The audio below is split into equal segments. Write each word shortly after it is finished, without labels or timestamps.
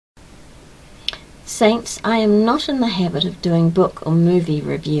Saints, I am not in the habit of doing book or movie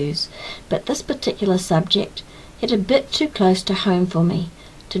reviews, but this particular subject hit a bit too close to home for me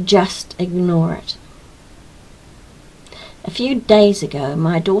to just ignore it. A few days ago,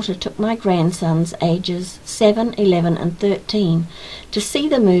 my daughter took my grandsons, ages 7, 11 and 13, to see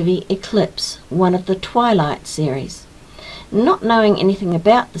the movie Eclipse, one of the Twilight series. Not knowing anything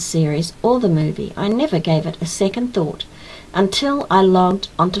about the series or the movie, I never gave it a second thought until I logged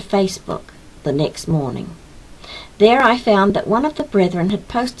onto Facebook the next morning. There I found that one of the brethren had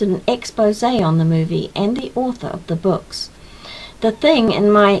posted an expose on the movie and the author of the books. The thing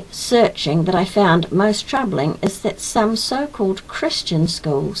in my searching that I found most troubling is that some so-called Christian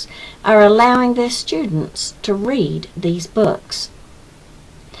schools are allowing their students to read these books.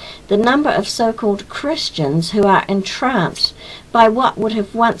 The number of so-called Christians who are entranced by what would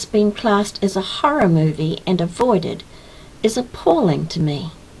have once been classed as a horror movie and avoided is appalling to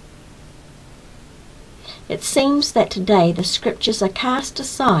me. It seems that today the scriptures are cast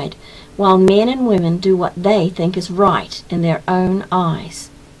aside while men and women do what they think is right in their own eyes.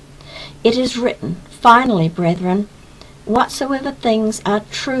 It is written, finally, brethren, whatsoever things are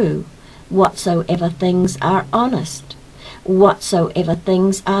true, whatsoever things are honest, whatsoever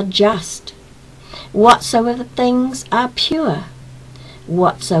things are just, whatsoever things are pure,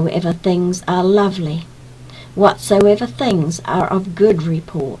 whatsoever things are lovely, whatsoever things are of good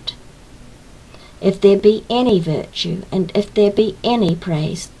report. If there be any virtue, and if there be any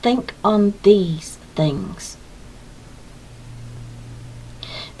praise, think on these things.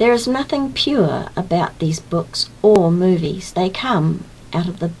 There is nothing pure about these books or movies. They come out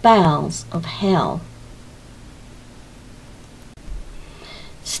of the bowels of hell.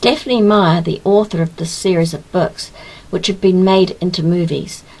 Stephanie Meyer, the author of this series of books, which have been made into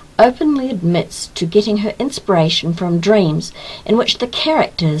movies, openly admits to getting her inspiration from dreams in which the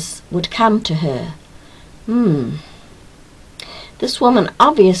characters would come to her. This woman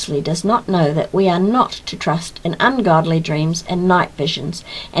obviously does not know that we are not to trust in ungodly dreams and night visions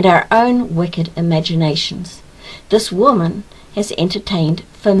and our own wicked imaginations. This woman has entertained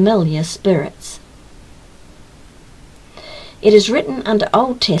familiar spirits. It is written under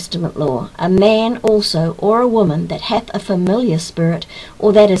Old Testament law, a man also or a woman that hath a familiar spirit,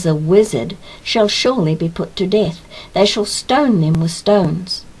 or that is a wizard, shall surely be put to death. They shall stone them with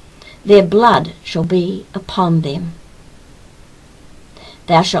stones. Their blood shall be upon them.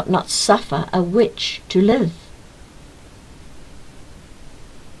 Thou shalt not suffer a witch to live.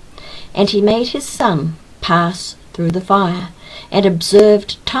 And he made his son pass through the fire, and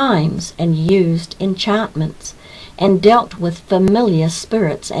observed times, and used enchantments, and dealt with familiar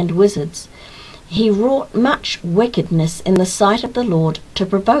spirits and wizards. He wrought much wickedness in the sight of the Lord to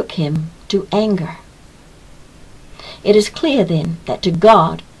provoke him to anger. It is clear then that to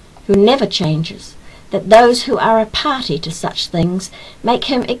God, who never changes, that those who are a party to such things make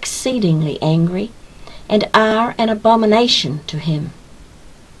him exceedingly angry, and are an abomination to him.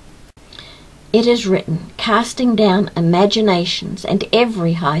 It is written, casting down imaginations and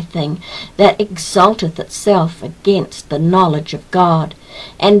every high thing that exalteth itself against the knowledge of God,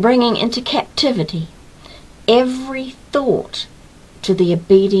 and bringing into captivity every thought to the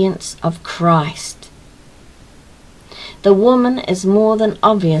obedience of Christ. The woman is more than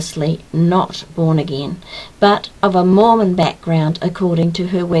obviously not born again, but of a Mormon background according to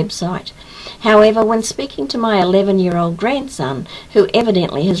her website. However, when speaking to my 11-year-old grandson, who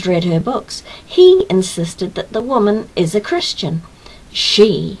evidently has read her books, he insisted that the woman is a Christian.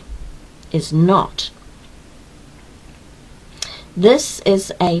 She is not. This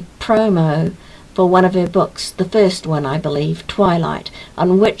is a promo for one of her books, the first one, I believe, Twilight,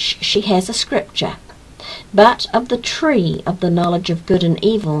 on which she has a scripture. But of the tree of the knowledge of good and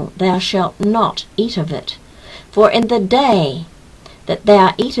evil thou shalt not eat of it, for in the day that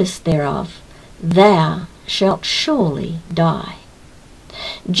thou eatest thereof, thou shalt surely die.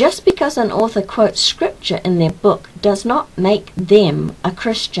 Just because an author quotes scripture in their book does not make them a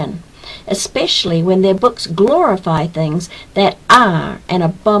Christian, especially when their books glorify things that are an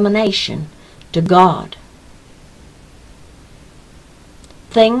abomination to God.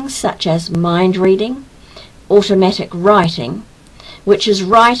 Things such as mind reading, automatic writing, which is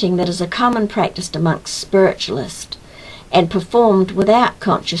writing that is a common practice amongst spiritualists, and performed without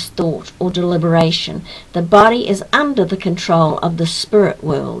conscious thought or deliberation. The body is under the control of the spirit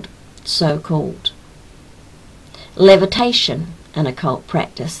world, so-called. Levitation, an occult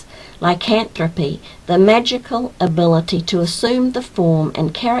practice. Lycanthropy, the magical ability to assume the form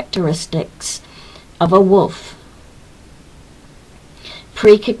and characteristics of a wolf.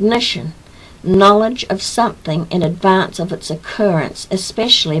 Precognition, knowledge of something in advance of its occurrence,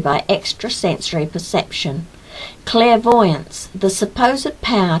 especially by extrasensory perception. Clairvoyance, the supposed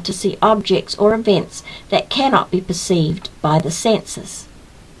power to see objects or events that cannot be perceived by the senses.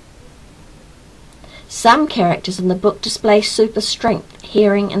 Some characters in the book display super strength,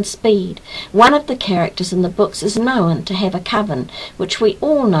 hearing, and speed. One of the characters in the books is known to have a coven, which we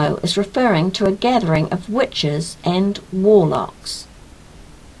all know is referring to a gathering of witches and warlocks.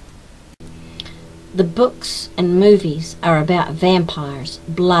 The books and movies are about vampires,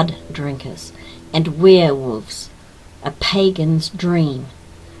 blood drinkers, and werewolves, a pagan's dream,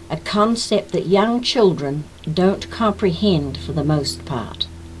 a concept that young children don't comprehend for the most part.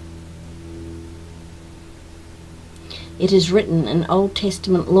 It is written in Old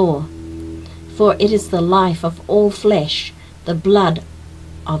Testament law, "For it is the life of all flesh, the blood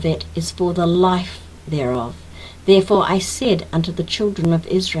of it is for the life thereof. Therefore I said unto the children of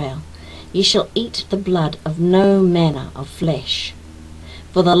Israel, Ye shall eat the blood of no manner of flesh.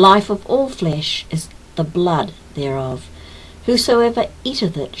 For the life of all flesh is the blood thereof. Whosoever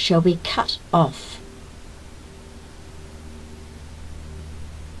eateth it shall be cut off."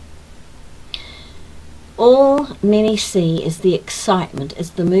 All many see is the excitement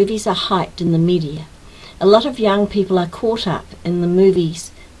as the movies are hyped in the media. A lot of young people are caught up in the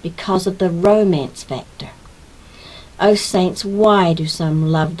movies because of the romance factor. Oh saints, why do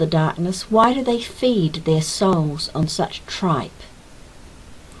some love the darkness? Why do they feed their souls on such tripe?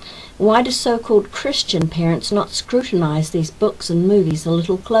 Why do so-called Christian parents not scrutinize these books and movies a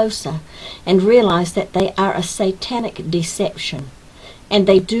little closer and realize that they are a satanic deception, and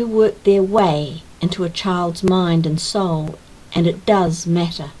they do work their way into a child's mind and soul, and it does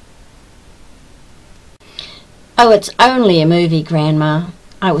matter? "Oh, it's only a movie, Grandma,"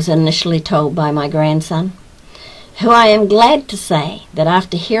 I was initially told by my grandson, who I am glad to say that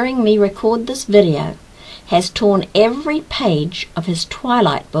after hearing me record this video has torn every page of his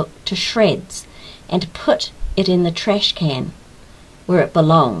Twilight book to shreds and put it in the trash can where it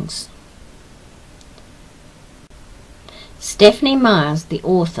belongs. Stephanie Meyer's, the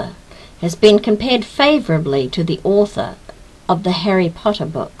author, has been compared favorably to the author of the Harry Potter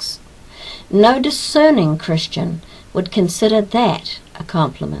books. No discerning Christian would consider that a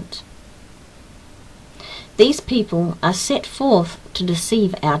compliment. These people are set forth to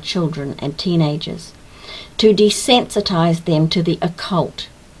deceive our children and teenagers, to desensitize them to the occult.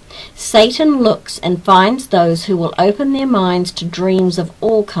 Satan looks and finds those who will open their minds to dreams of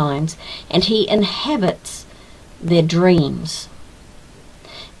all kinds, and he inhabits their dreams.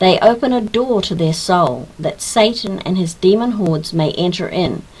 They open a door to their soul that Satan and his demon hordes may enter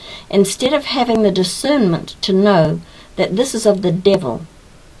in, instead of having the discernment to know that this is of the devil,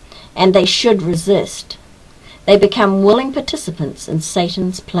 and they should resist. They become willing participants in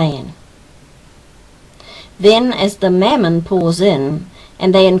Satan's plan. Then, as the mammon pours in,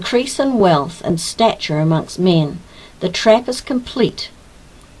 and they increase in wealth and stature amongst men, the trap is complete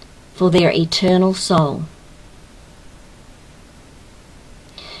for their eternal soul.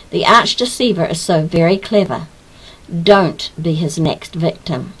 The arch-deceiver is so very clever. Don't be his next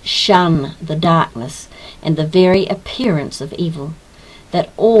victim. Shun the darkness and the very appearance of evil, that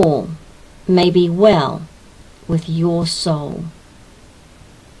all may be well with your soul.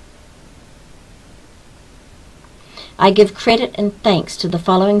 I give credit and thanks to the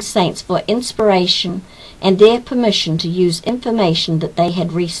following saints for inspiration and their permission to use information that they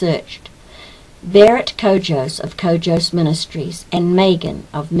had researched: Barrett Kojos of Kojos Ministries and Megan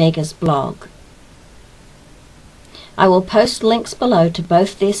of Mega's blog. I will post links below to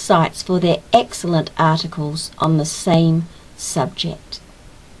both their sites for their excellent articles on the same subject.